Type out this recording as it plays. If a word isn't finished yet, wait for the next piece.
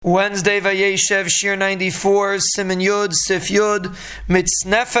Wednesday, Vayeshev, Shir 94, Siman Yud, Sif Yud,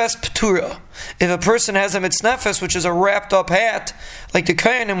 Mitznefes Ptura. If a person has a mitznefes, which is a wrapped up hat, like the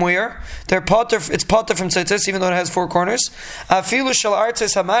Kohanim wear, it's potter from tzitzis, even though it has four corners. Afilu shel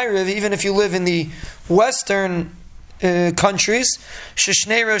artzes hamayriv, even if you live in the western countries,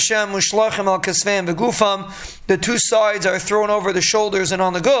 Shishnei Rashem Mushlachim al Kasveim Begufam, the two sides are thrown over the shoulders and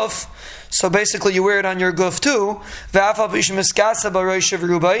on the guf, so basically you wear it on your guf too.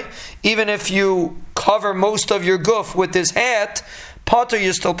 Even if you cover most of your guf with this hat, potter,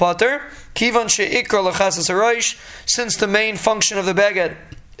 you still potter. Kivan she'ikra l'chasas harosh, since the main function of the beged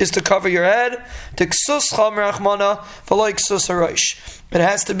is to cover your head. Tiksus cham rachmana v'lo ksus harosh. It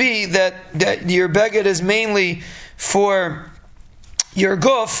has to be that your beged is mainly for your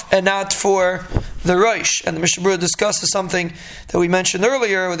guf and not for the rosh. And the Mishnah Berurah discusses something that we mentioned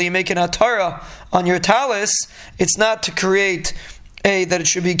earlier, whether you make an atara on your talis, it's not to create that it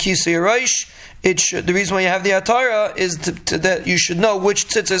should be kisei rosh. The reason why you have the atara is that you should know which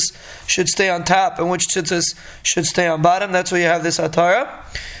tzitzis should stay on top and which tzitzis should stay on bottom. That's why you have this atara.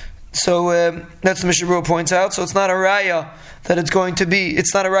 So that's the Mishnah Berurah points out. So it's not a raya that it's going to be.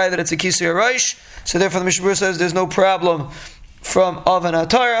 It's not a raya that it's a kisei rosh. So therefore, the Mishnah Berurah says there's no problem from of an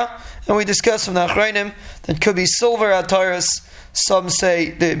atara. And we discussed from the Achrayim that could be silver ataras. Some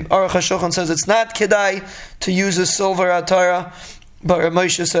say the Aruch HaShulchan says it's not kedai to use a silver atara, but Rav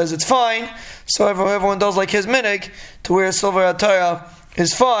Moshe says it's fine. So everyone does like his minig to wear a silver atara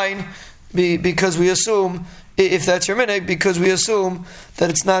is fine, because we assume, if that's your minig, because we assume that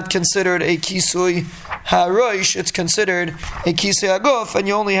it's not considered a kisui harosh, it's considered a kisui haguf, and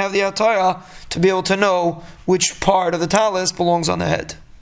you only have the atara to be able to know which part of the talis belongs on the head.